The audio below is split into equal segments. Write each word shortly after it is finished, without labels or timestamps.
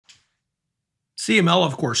CML,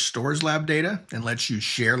 of course, stores lab data and lets you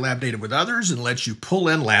share lab data with others and lets you pull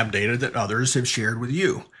in lab data that others have shared with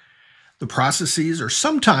you. The processes are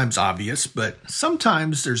sometimes obvious, but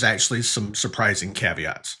sometimes there's actually some surprising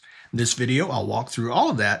caveats. In this video, I'll walk through all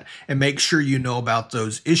of that and make sure you know about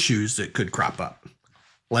those issues that could crop up.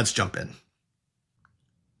 Let's jump in.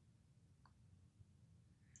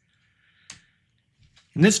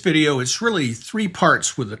 In this video, it's really three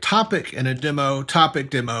parts with a topic and a demo, topic,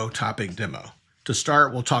 demo, topic, demo. To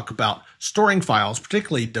start, we'll talk about storing files,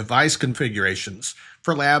 particularly device configurations,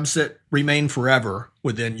 for labs that remain forever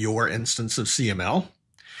within your instance of CML.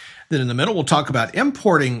 Then in the middle, we'll talk about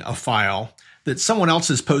importing a file that someone else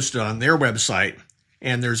has posted on their website,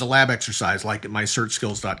 and there's a lab exercise like at my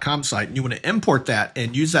searchskills.com site, and you want to import that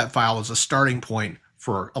and use that file as a starting point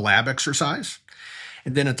for a lab exercise.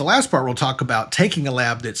 And then at the last part, we'll talk about taking a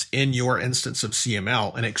lab that's in your instance of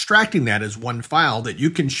CML and extracting that as one file that you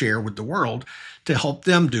can share with the world to help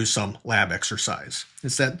them do some lab exercise.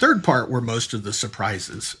 It's that third part where most of the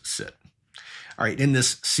surprises sit. All right, in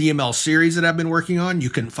this CML series that I've been working on, you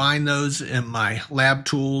can find those in my lab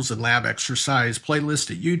tools and lab exercise playlist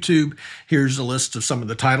at YouTube. Here's a list of some of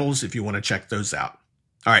the titles if you want to check those out.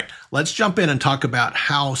 All right, let's jump in and talk about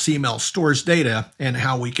how CML stores data and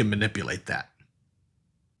how we can manipulate that.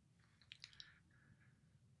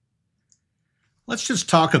 Let's just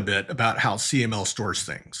talk a bit about how CML stores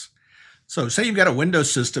things. So say you've got a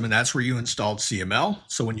Windows system and that's where you installed CML.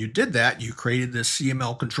 So when you did that, you created this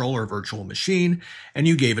CML controller virtual machine and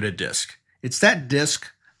you gave it a disk. It's that disk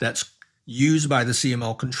that's used by the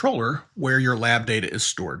CML controller where your lab data is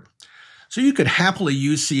stored. So you could happily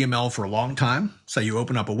use CML for a long time. So you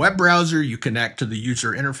open up a web browser, you connect to the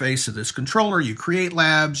user interface of this controller, you create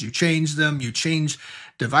labs, you change them, you change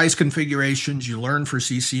device configurations, you learn for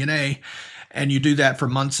CCNA, and you do that for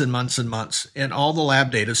months and months and months, and all the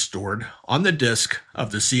lab data is stored on the disk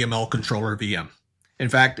of the CML controller VM. In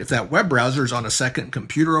fact, if that web browser is on a second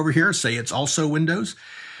computer over here, say it's also Windows,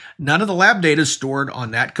 none of the lab data is stored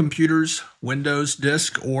on that computer's Windows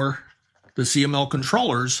disk or the CML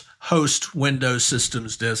controller's host Windows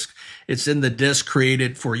systems disk. It's in the disk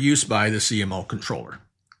created for use by the CML controller.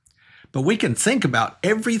 But we can think about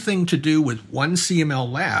everything to do with one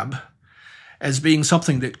CML lab as being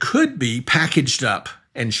something that could be packaged up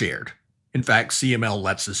and shared. In fact, CML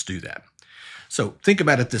lets us do that. So think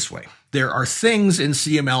about it this way. There are things in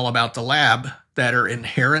CML about the lab that are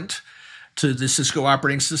inherent to the Cisco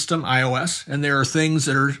operating system, iOS, and there are things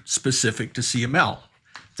that are specific to CML.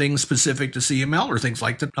 Things specific to CML are things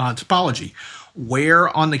like the topology. Where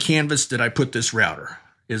on the canvas did I put this router?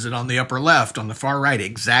 Is it on the upper left, on the far right?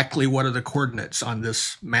 Exactly what are the coordinates on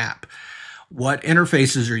this map? What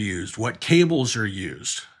interfaces are used, what cables are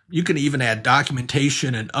used. You can even add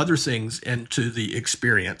documentation and other things into the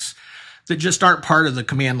experience that just aren't part of the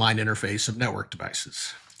command line interface of network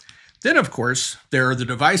devices. Then, of course, there are the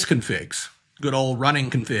device configs, good old running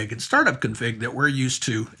config and startup config that we're used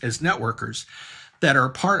to as networkers that are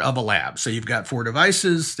part of a lab. So you've got 4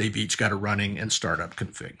 devices, they've each got a running and startup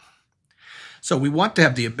config. So we want to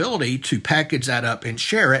have the ability to package that up and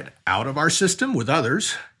share it out of our system with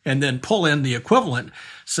others, and then pull in the equivalent.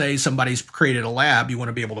 Say somebody's created a lab, you want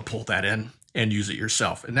to be able to pull that in and use it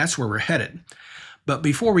yourself. And that's where we're headed. But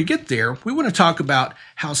before we get there, we want to talk about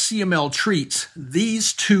how CML treats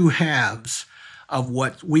these two halves of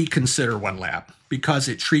what we consider one lab, because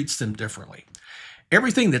it treats them differently.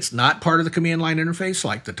 Everything that's not part of the command line interface,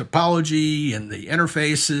 like the topology and the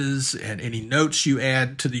interfaces and any notes you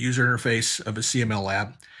add to the user interface of a CML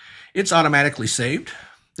lab, it's automatically saved.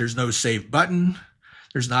 There's no save button.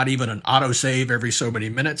 There's not even an autosave every so many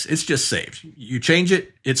minutes. It's just saved. You change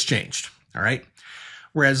it, it's changed. All right.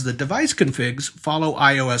 Whereas the device configs follow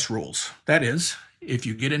iOS rules. That is, if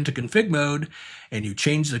you get into config mode and you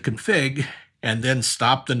change the config and then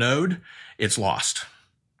stop the node, it's lost.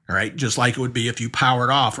 All right. Just like it would be if you powered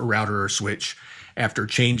off a router or switch after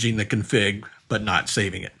changing the config but not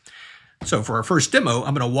saving it. So for our first demo,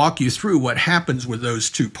 I'm going to walk you through what happens with those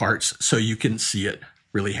two parts so you can see it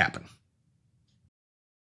really happen.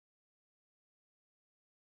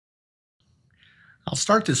 I'll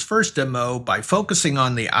start this first demo by focusing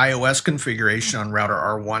on the iOS configuration on router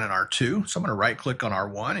R1 and R2. So I'm going to right click on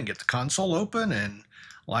R1 and get the console open, and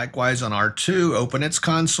likewise on R2, open its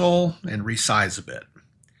console and resize a bit.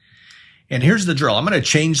 And here's the drill. I'm going to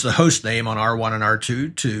change the host name on R1 and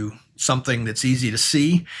R2 to something that's easy to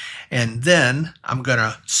see. And then I'm going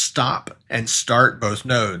to stop and start both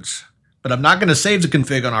nodes. But I'm not going to save the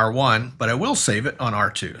config on R1, but I will save it on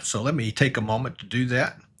R2. So let me take a moment to do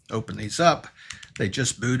that. Open these up. They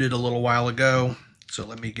just booted a little while ago. So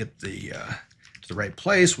let me get the the right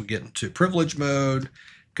place. We get into privilege mode,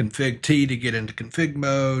 config T to get into config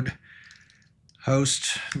mode,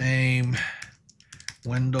 host name,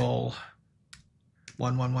 Wendell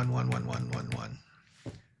 1111111.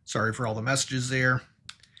 Sorry for all the messages there.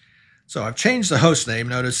 So I've changed the host name.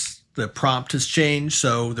 Notice the prompt has changed.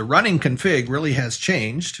 So the running config really has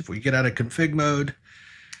changed. If we get out of config mode,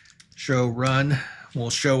 show run will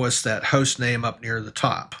show us that host name up near the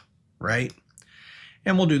top, right?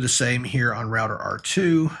 And we'll do the same here on router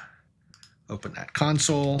R2. Open that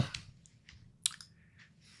console.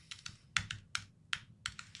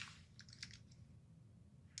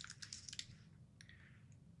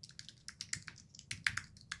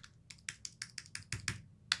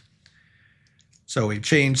 So we've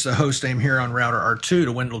changed the host name here on router R2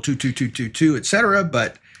 to Wendell 22222, etc.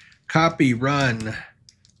 But copy, run,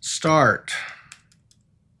 start.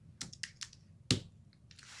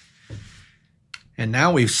 And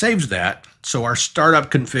now we've saved that. So our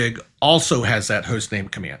startup config also has that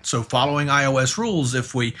hostname command. So following iOS rules,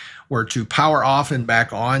 if we were to power off and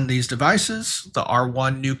back on these devices, the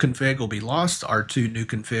R1 new config will be lost, the R2 new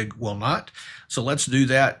config will not. So let's do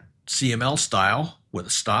that CML style with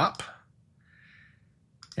a stop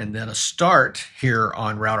and then a start here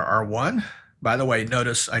on router R1. By the way,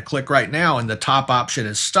 notice I click right now and the top option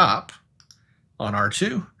is stop on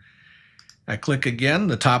R2. I click again,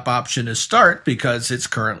 the top option is start because it's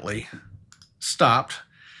currently stopped.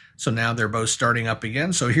 So now they're both starting up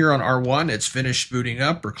again. So here on R1, it's finished booting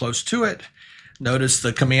up or close to it. Notice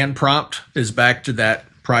the command prompt is back to that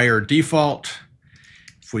prior default.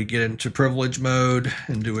 If we get into privilege mode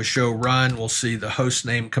and do a show run, we'll see the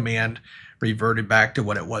hostname command reverted back to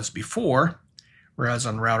what it was before. Whereas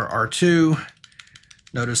on router R2,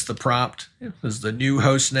 notice the prompt is the new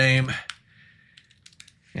hostname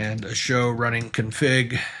and a show running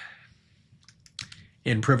config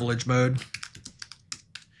in privilege mode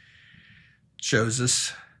shows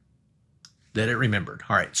us that it remembered.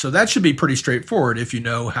 All right, so that should be pretty straightforward if you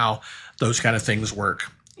know how those kind of things work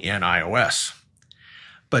in iOS.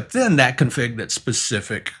 But then that config that's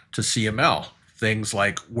specific to CML, things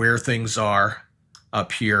like where things are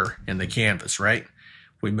up here in the canvas, right?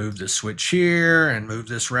 We move this switch here and move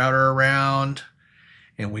this router around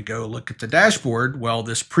and we go look at the dashboard. Well,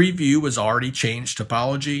 this preview was already changed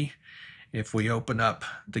topology. If we open up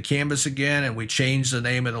the canvas again and we change the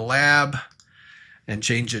name of the lab and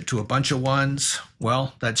change it to a bunch of ones,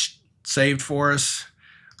 well, that's saved for us.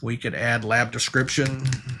 We could add lab description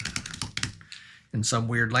in some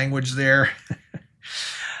weird language there.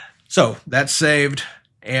 So that's saved,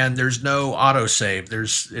 and there's no autosave.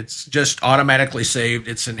 It's just automatically saved.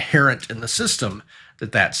 It's inherent in the system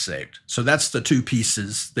that that's saved. So that's the two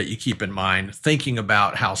pieces that you keep in mind thinking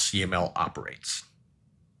about how CML operates.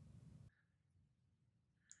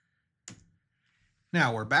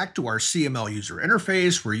 Now we're back to our CML user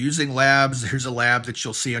interface. We're using labs. Here's a lab that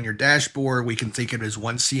you'll see on your dashboard. We can think of it as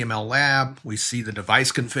one CML lab. We see the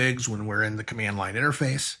device configs when we're in the command line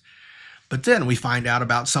interface. But then we find out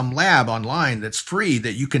about some lab online that's free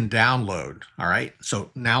that you can download. All right, so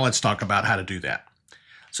now let's talk about how to do that.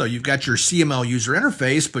 So you've got your CML user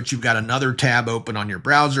interface, but you've got another tab open on your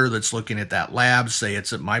browser that's looking at that lab. Say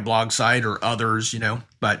it's at my blog site or others,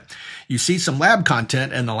 but you see some lab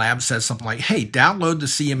content and the lab says something like, hey, download the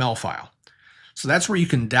CML file. So that's where you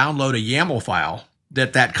can download a YAML file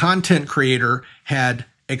that content creator had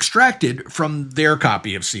extracted from their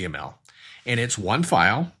copy of CML. And it's one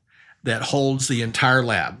file that holds the entire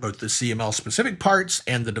lab, both the CML specific parts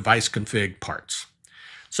and the device config parts.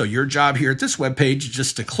 So your job here at this web page is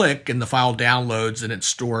just to click and the file downloads and it's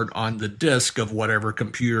stored on the disk of whatever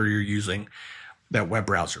computer you're using that web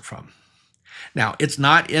browser from. Now, it's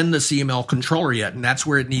not in the CML controller yet, and that's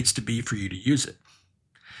where it needs to be for you to use it.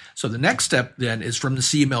 So the next step then is from the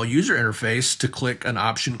CML user interface to click an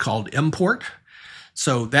option called import.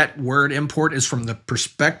 So that word import is from the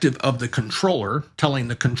perspective of the controller, telling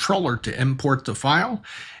the controller to import the file.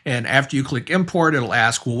 And after you click import, it'll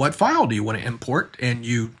ask, well, what file do you want to import? And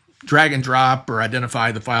you drag and drop or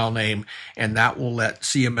identify the file name, and that will let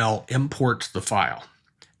CML import the file.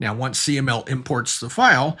 Now, once CML imports the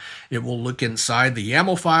file, it will look inside the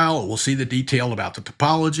YAML file. It will see the detail about the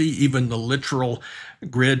topology, even the literal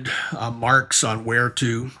grid marks on where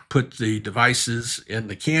to put the devices in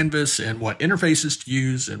the canvas and what interfaces to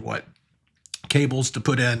use and what cables to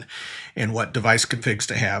put in and what device configs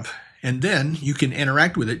to have. And then you can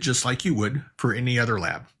interact with it just like you would for any other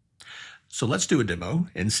lab. So let's do a demo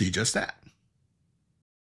and see just that.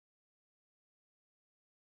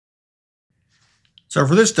 So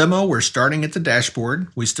for this demo, we're starting at the dashboard.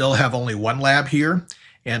 We still have only one lab here,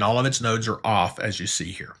 and all of its nodes are off, as you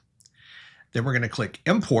see here. Then we're going to click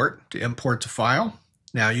import to import the file.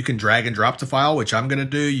 Now you can drag and drop the file, which I'm going to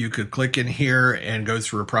do. You could click in here and go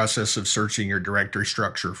through a process of searching your directory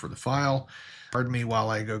structure for the file. Pardon me while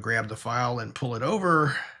I go grab the file and pull it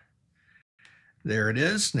over. There it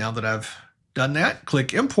is. Now that I've done that,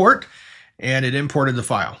 click import, and it imported the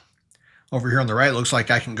file. Over here on the right, it looks like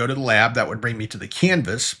I can go to the lab. That would bring me to the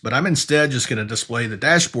canvas, but I'm instead just going to display the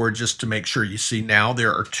dashboard just to make sure you see now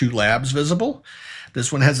there are 2 labs visible. This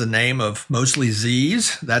one has a name of mostly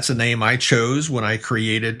Z's. That's a name I chose when I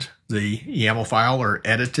created the YAML file or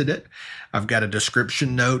edited it. I've got a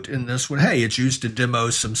description note in this one. Hey, it's used to demo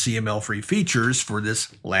some CML-free features for this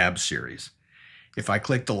lab series. If I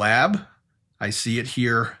click the lab, I see it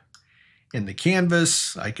here in the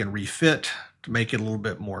canvas. I can refit to make it a little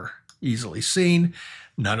bit more easily seen.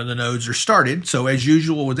 None of the nodes are started. So as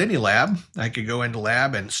usual with any lab, I could go into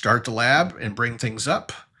lab and start the lab and bring things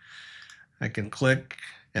up. I can click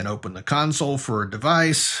and open the console for a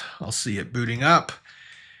device. I'll see it booting up.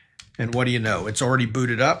 And what do you know? It's already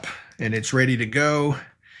booted up and it's ready to go.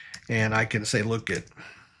 And I can say, look, at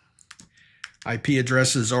IP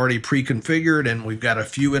address is already pre-configured, and we've got a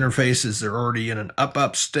few interfaces that are already in an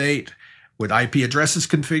up state with IP addresses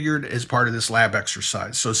configured as part of this lab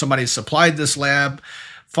exercise. So somebody supplied this lab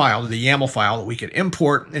file, the YAML file, that we could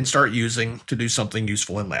import and start using to do something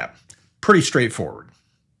useful in lab. Pretty straightforward.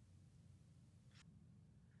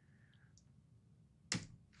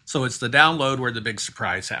 So it's the download where the big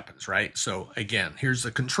surprise happens, right? So again, here's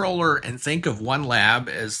the controller, and think of one lab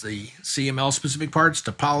as the CML specific parts,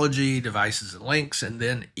 topology, devices, and links, and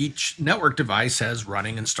then each network device has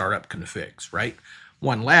running and startup configs, right?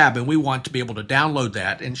 One lab, and we want to be able to download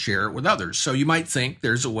that and share it with others. So you might think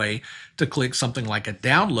there's a way to click something like a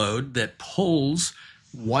download that pulls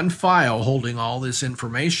one file holding all this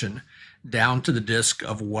information down to the disk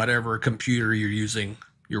of whatever computer you're using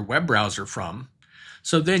your web browser from.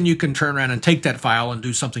 So then you can turn around and take that file and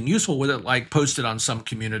do something useful with it, like post it on some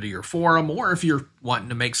community or forum, or if you're wanting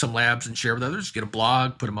to make some labs and share with others, get a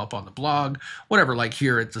blog, put them up on the blog, whatever, like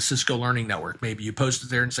here at the Cisco Learning Network. Maybe you post it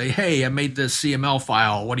there and say, hey, I made this CML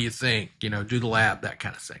file. What do you think? You know, do the lab, that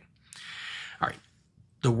kind of thing. All right.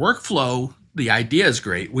 The workflow, the idea is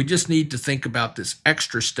great. We just need to think about this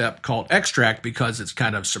extra step called extract because it's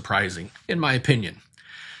kind of surprising, in my opinion.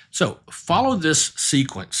 So follow this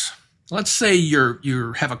sequence. Let's say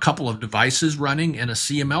you have a couple of devices running in a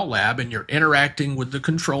CML lab and you're interacting with the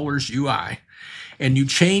controller's UI, and you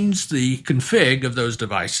change the config of those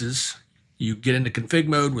devices. You get into config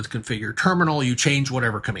mode with configure terminal, you change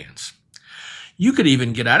whatever commands. You could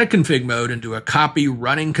even get out of config mode and do a copy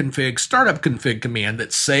running config startup config command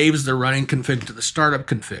that saves the running config to the startup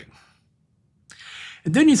config.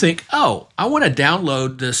 And then you think, oh, I want to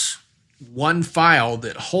download this one file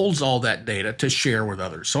that holds all that data to share with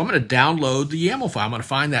others. So I'm going to download the YAML file. I'm going to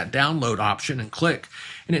find that download option and click,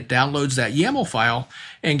 and it downloads that YAML file.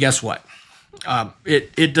 And guess what?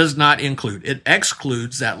 It does not include, it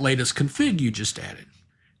excludes that latest config you just added.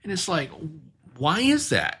 And it's like, why is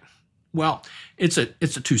that? Well, it's a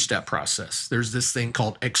two-step process. There's this thing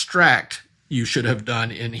called extract you should have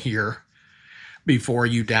done in here before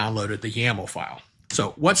you downloaded the YAML file.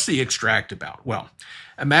 So what's the extract about? Well,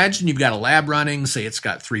 imagine you've got a lab running, say it's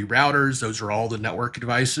got 3 routers. Those are all the network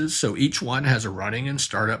devices. So each one has a running and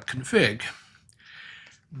startup config.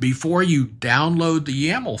 Before you download the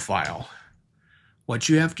YAML file, what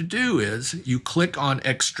you have to do is you click on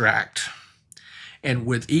extract. And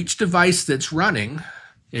with each device that's running,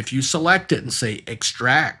 if you select it and say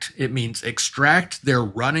extract, it means extract their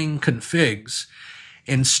running configs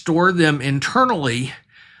and store them internally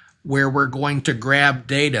where we're going to grab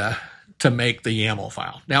data to make the YAML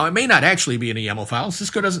file. Now, it may not actually be in a YAML file.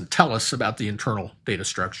 Cisco doesn't tell us about the internal data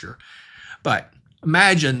structure. But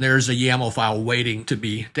imagine there's a YAML file waiting to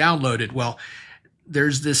be downloaded. Well,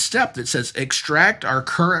 there's this step that says extract our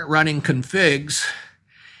current running configs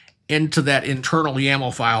into that internal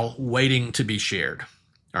YAML file waiting to be shared.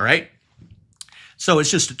 All right? So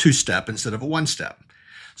it's just a 2-step instead of a 1-step.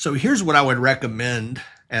 So here's what I would recommend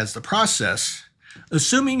as the process.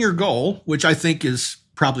 Assuming your goal, which I think is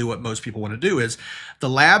probably what most people want to do, is the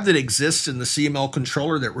lab that exists in the CML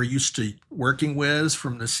controller that we're used to working with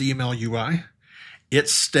from the CML UI,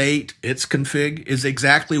 its state, its config is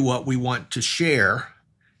exactly what we want to share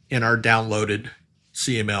in our downloaded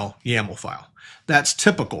CML YAML file. That's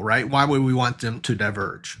typical, right? Why would we want them to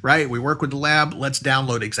diverge, right? We work with the lab, let's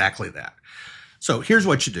download exactly that. So here's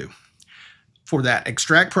what you do. For that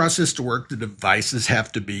extract process to work, the devices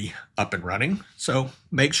have to be up and running. So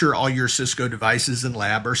make sure all your Cisco devices in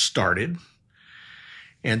lab are started.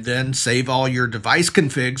 and then save all your device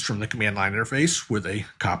configs from the command line interface with a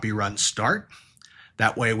copy run start.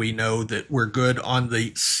 That way we know that we're good on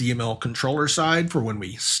the CML controller side for when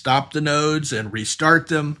we stop the nodes and restart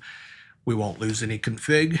them. We won't lose any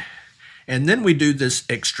config. And then we do this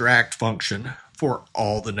extract function for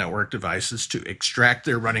all the network devices to extract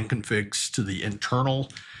their running configs to the internal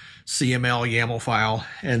CML YAML file,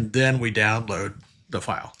 and then we download the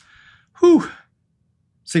file. Whew!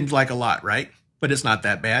 Seems like a lot, right? But it's not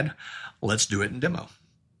that bad. Let's do it in demo.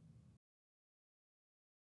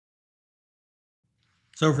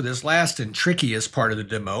 So for this last and trickiest part of the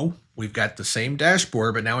demo, we've got the same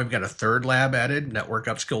dashboard, but now we've got a third lab added, Network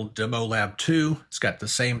Upskill Demo Lab 2. It's got the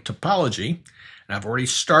same topology, and I've already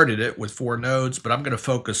started it with 4 nodes, but I'm going to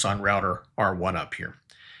focus on router R1 up here.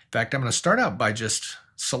 In fact, I'm going to start out by just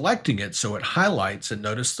selecting it so it highlights, and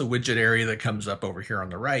notice the widget area that comes up over here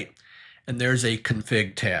on the right, and there's a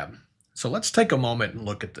config tab. So let's take a moment and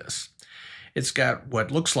look at this. It's got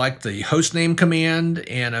what looks like the hostname command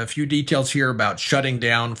and a few details here about shutting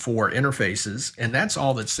down 4 interfaces, and that's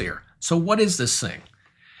all that's there. So what is this thing?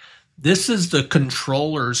 This is the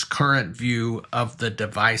controller's current view of the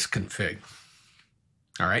device config.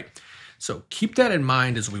 All right, so keep that in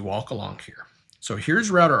mind as we walk along here. So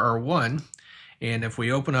here's router R1, and if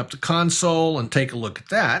we open up the console and take a look at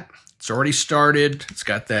that, it's already started. It's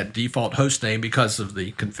got that default host name because of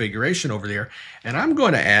the configuration over there. And I'm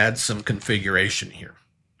going to add some configuration here.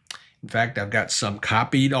 In fact, I've got some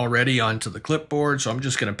copied already onto the clipboard, so I'm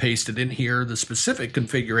just going to paste it in here. The specific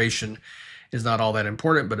configuration is not all that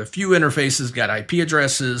important, but a few interfaces got IP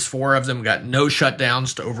addresses. 4 of them got no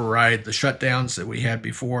shutdowns to override the shutdowns that we had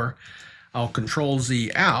before. I'll Control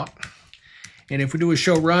Z out. And if we do a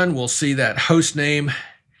show run, we'll see that host name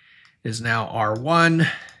is now R1.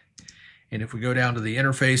 And if we go down to the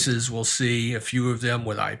interfaces, we'll see a few of them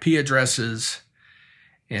with IP addresses,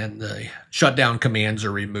 and the shutdown commands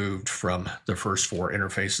are removed from the first 4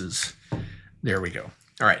 interfaces. There we go.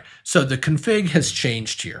 All right, so the config has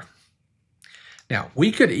changed here. Now,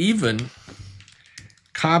 we could even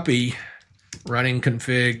copy running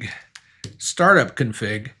config, startup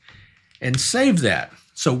config, and save that.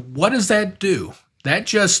 So what does that do? That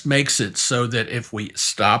just makes it so that if we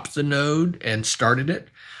stopped the node and started it,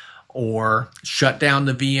 or shut down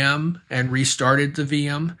the VM and restarted the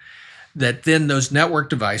VM, that then those network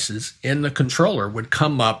devices in the controller would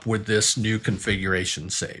come up with this new configuration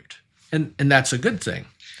saved. And that's a good thing.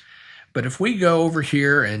 But if we go over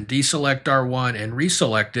here and deselect R1 and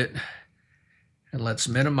reselect it, and let's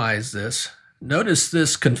minimize this, notice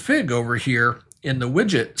this config over here in the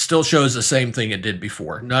widget still shows the same thing it did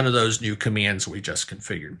before. None of those new commands we just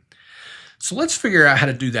configured. So let's figure out how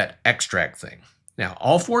to do that extract thing. Now,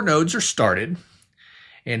 all 4 nodes are started,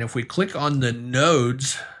 and if we click on the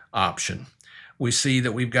nodes option, we see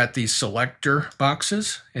that we've got these selector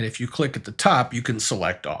boxes, and if you click at the top, you can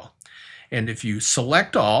select all. And if you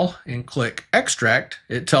select all and click extract,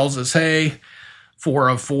 it tells us, hey, 4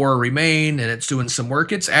 of 4 remain, and it's doing some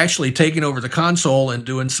work. It's actually taking over the console and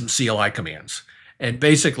doing some CLI commands. And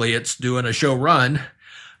basically, it's doing a show run,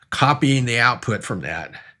 copying the output from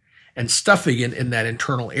that, and stuffing it in that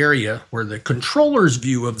internal area where the controller's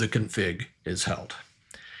view of the config is held.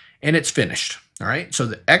 And it's finished, all right? So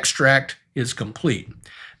the extract is complete.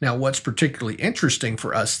 Now, what's particularly interesting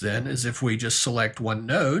for us then is if we just select one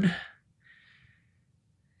node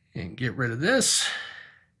and get rid of this,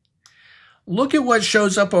 look at what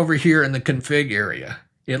shows up over here in the config area.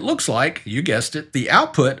 It looks like, you guessed it, the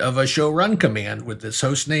output of a show run command with this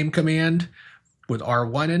hostname command with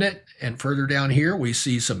R1 in it, and further down here we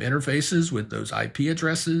see some interfaces with those IP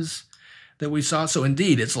addresses that we saw. So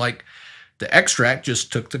indeed, it's like the extract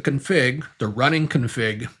just took the config, the running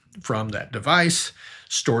config from that device,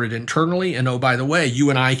 stored it internally, and oh, by the way, you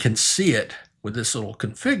and I can see it with this little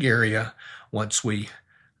config area once we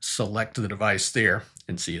select the device there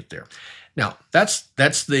and see it there. Now, that's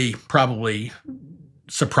the probably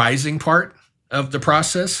surprising part of the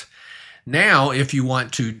process. Now, if you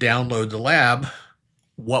want to download the lab,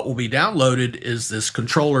 what will be downloaded is this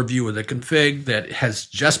controller view of the config that has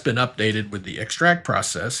just been updated with the extract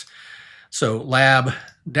process. So lab,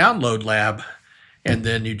 download lab, and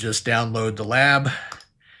then you just download the lab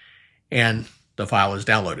and the file is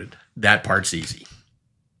downloaded. That part's easy.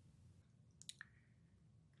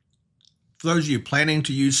 For those of you planning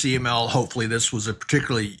to use CML, hopefully this was a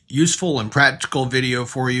particularly useful and practical video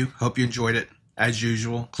for you. Hope you enjoyed it. As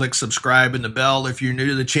usual, click subscribe and the bell if you're new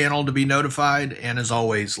to the channel to be notified. And as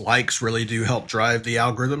always, likes really do help drive the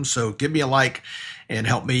algorithm. So give me a like and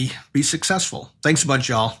help me be successful. Thanks a bunch,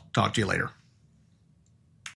 y'all. Talk to you later.